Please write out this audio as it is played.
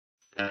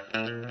Hello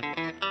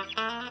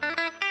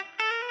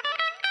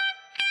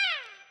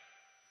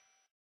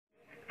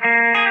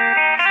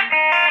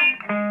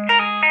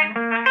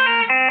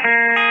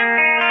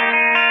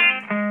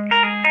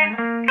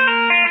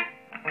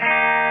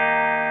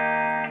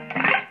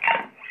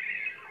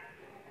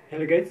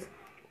guys,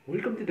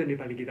 welcome to the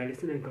Nepali Guitar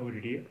Lesson and cover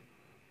video.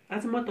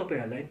 आज म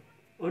तपाईहरुलाई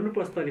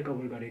अनुप्रस्थले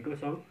cover गरेको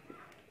सङ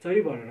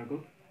चरी भरराको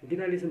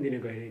गिटार लेसन दिन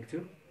गइरहेको छु।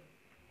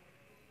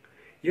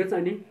 यो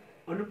चाहिँ नि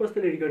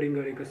अनुप्रस्थले रेकर्डिङ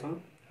गरेको सङ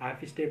हाफ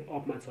स्टेप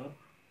अपमा छ।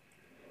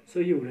 सो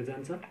यो हुन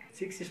जान्छ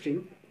 6 string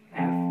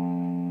F,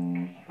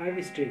 5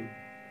 string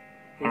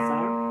A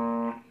sharp,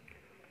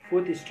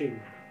 4th string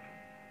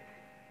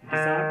D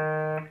sharp,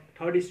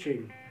 3rd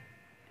string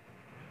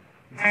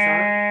G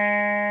sharp,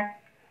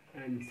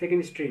 and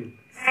 2nd string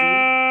C,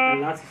 and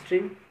last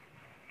string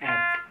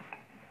F.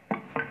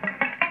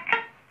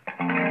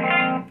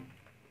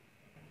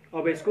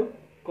 अब यसको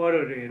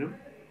कर्डहरु हेरौं।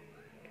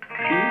 D,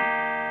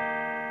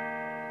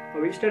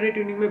 अब स्ट्यान्डर्ड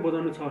ट्युनिङ मै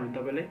बजाउनु छ भने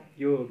तपाईलाई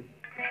यो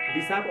D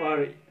sharp or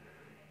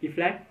E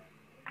flat,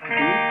 D,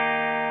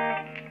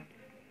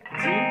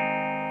 G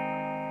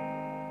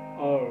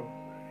or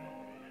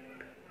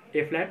A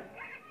flat,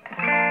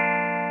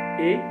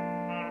 A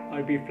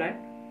or B flat.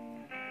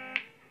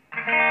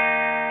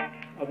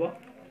 अब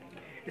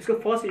यसको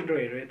फर्स्ट इन्ट्रो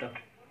हेरौँ यता।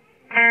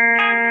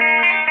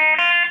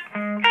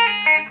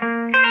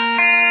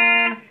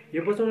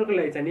 यो बजाउनको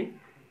लागि चाहिँ नि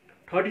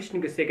 3rd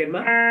स्ट्रिङको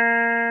सेकेन्डमा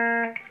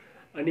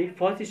अनि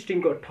 1st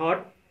स्ट्रिङको 3rd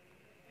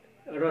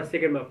र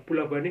सेकेन्डमा पुल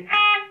अप गर्ने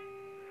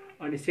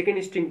अनि 2nd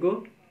स्ट्रिङको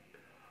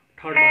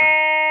 3rd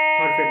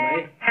फ्रेटमा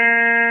है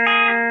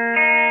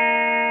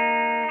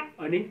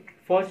अनि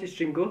 1st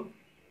स्ट्रिङको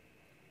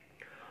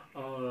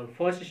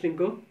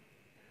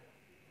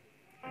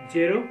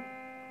 0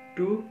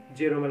 2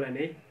 0 मा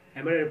लाने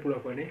ह्यामर पुल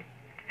अप गर्ने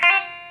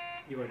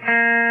यो गर्ने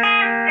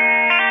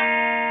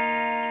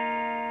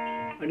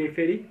अनि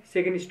फेरि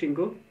 2nd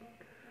स्ट्रिङको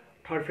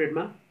 3rd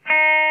फ्रेटमा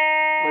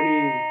अनि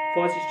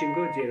 1st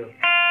स्ट्रिङको 0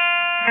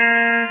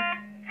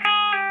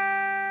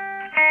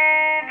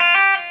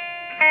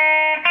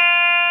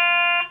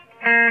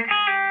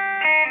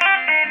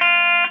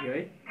 यो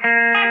है।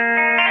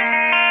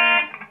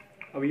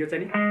 अब यो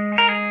चाहिँ नि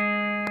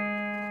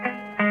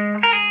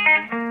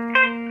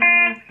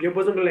यो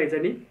बजाउनको लागि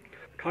चाहिँ नि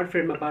 3rd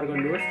फ्रेटमा पार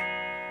गर्नुहोस्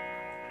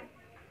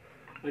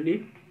अनि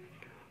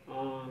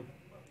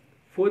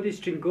 4th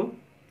स्ट्रिङको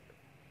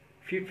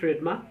 5th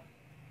फ्रेटमा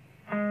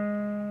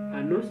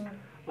हान्नुहोस्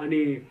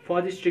अनि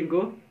 4th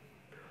स्ट्रिङको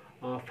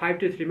 5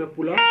 to 3 मा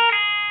पुल अप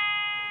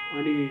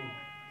अनि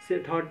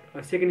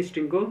 2nd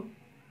स्ट्रिङको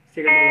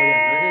सेकेन्डमा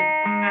लगिहाल्नुहोस् है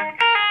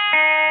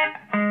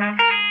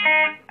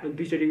अनि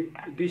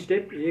दुई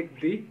स्टेप 1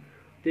 2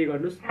 त्यही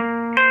गर्नुहोस्।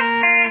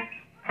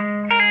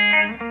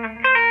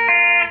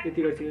 यति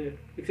गर्छ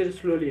एकचोटि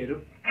स्लोली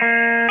हेरौँ।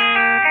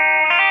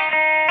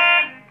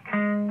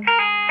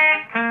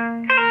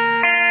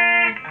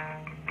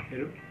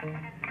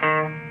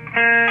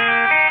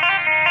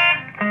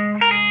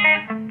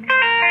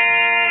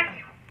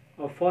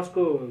 अब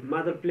फर्स्टको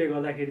मादल प्ले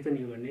गर्दाखेरि चाहिँ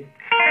यो गर्ने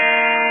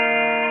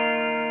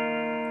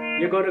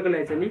यो गर्नको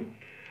लागि चाहिँ नि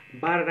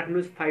 12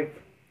 राख्नुस्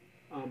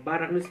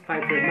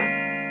 5 फ्रेटमा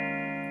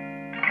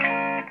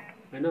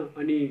हैन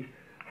अनि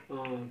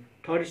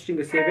 3rd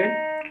स्ट्रिङको 7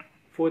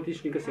 4th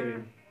स्ट्रिङको 7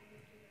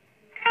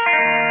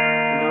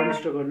 डाउन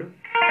स्ट्रोक गर्नु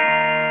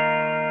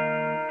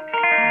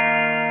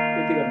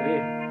यति गर्नु है।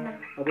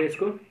 अब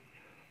यसको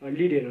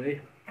लिड हेरौँ है।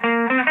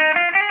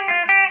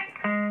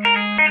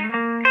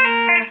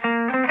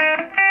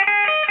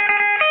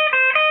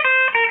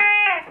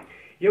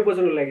 यो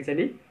बजाउनको लागि चाहिँ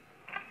नि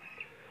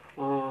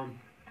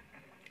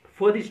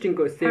 4th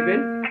स्ट्रिङको 7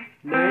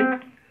 9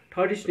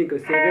 3rd स्ट्रिङको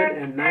 7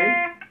 and 9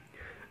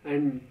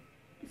 and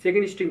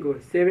 2nd स्ट्रिङको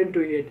 7 to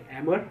 8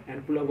 hammer and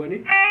pull up गर्ने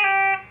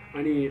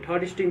अनि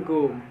 3rd स्ट्रिङको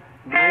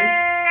 9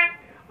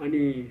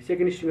 अनि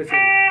 2nd स्ट्रिङको 7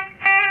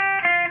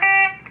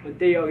 अनि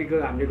त्यही अघिको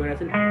हामीले गरेको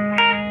छ नि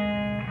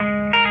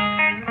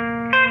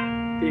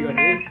त्यही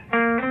गर्ने है।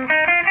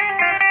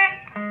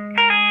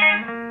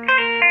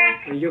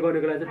 अनि यो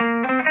गर्नको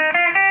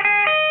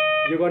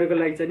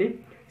लागि चाहिँ नि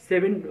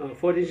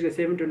 4th स्ट्रिङको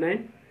 7 to 9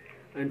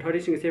 and 3rd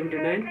स्ट्रिङको 7 to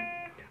 9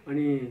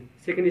 अनि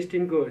 2nd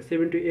स्ट्रिङको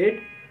 7 to 8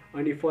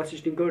 अनि 1st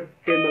स्ट्रिङको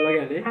 10 मा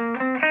लगिहाले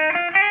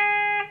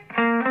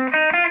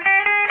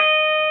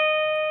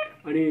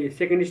अनि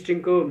 2nd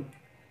स्ट्रिङको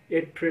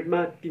 8 फ्रेटमा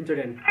 3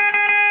 चोटि हाल्ने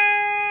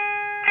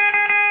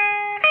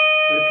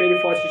अनि फेरि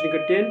 1st स्ट्रिङको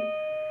 10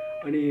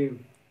 अनि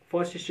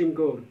 1st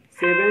स्ट्रिङको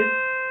 7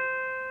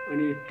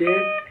 अनि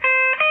 10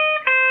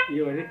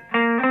 यो भने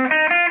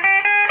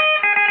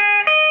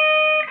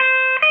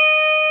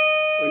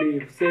अनि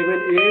 7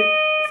 8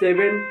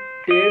 7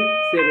 10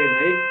 7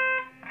 है।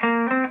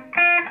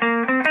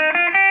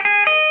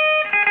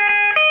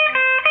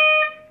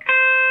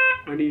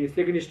 अनि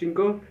 2nd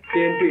स्ट्रिङको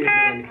 10 to 8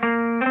 मा लाने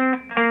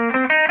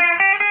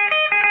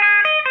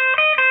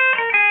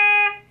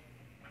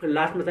अनि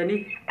लास्टमा चाहिँ नि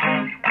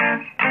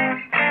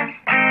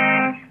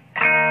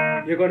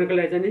यो गर्नको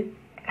लागि चाहिँ नि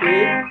G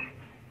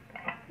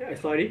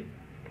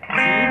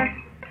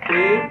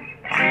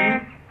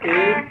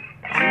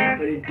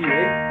डी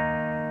है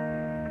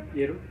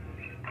हेरौँ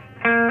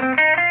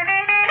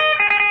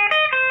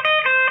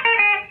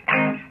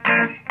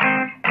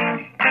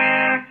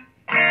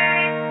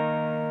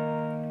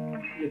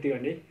यति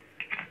गर्ने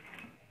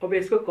अब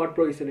यसको कर्ड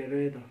प्रोग्रेसन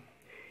हेरौँ है त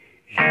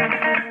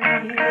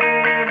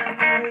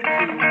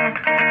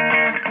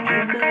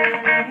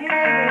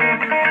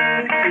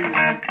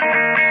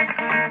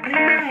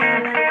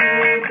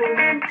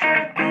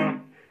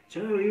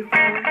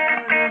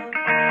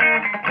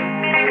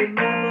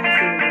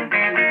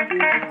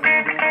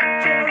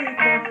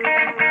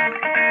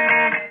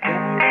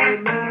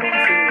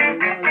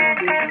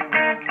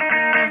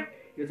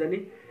यो चाहिँ नि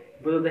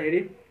बजाउँदाखेरि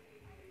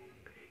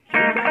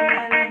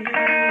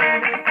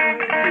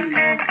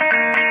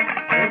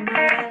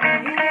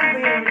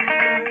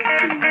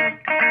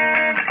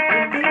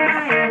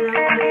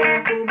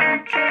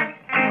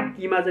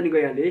कीमा चाहिँ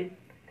गइहाल्यो है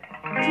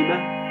जीमा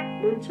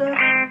हुन्छ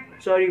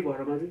चरी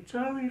भरमा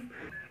चाहिँ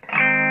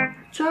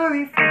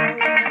चरी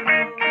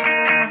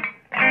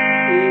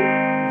ए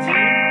जी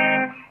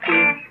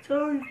ए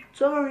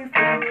चरी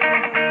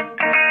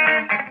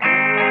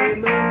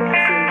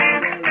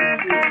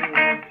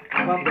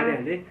हाफ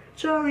गरिहालेँ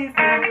चरी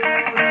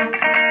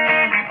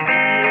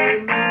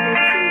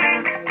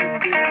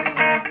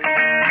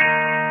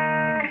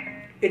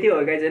यति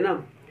हो गाइज हैन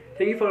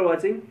थ्याङ्क यू फर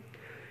वाचिङ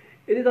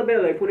यदि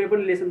तपाईहरुलाई कुनै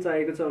पनि लेसन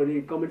चाहिएको छ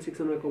भने कमेन्ट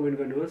सेक्सनमा कमेन्ट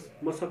गर्नुहोस्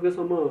म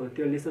सक्दोसम्म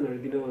त्यो लेसनहरु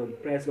दिन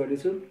प्रयास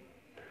गर्नेछु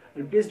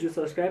अनि प्लिज डु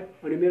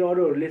सब्स्क्राइब अनि मेरो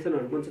अरू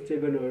लेसनहरु पनि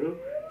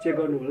चेक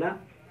गर्नु होला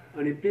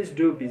अनि please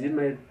do visit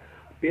my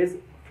page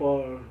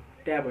for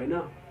tab हैन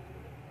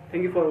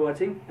thank you for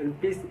watching and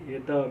please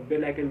hit the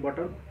bell icon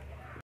button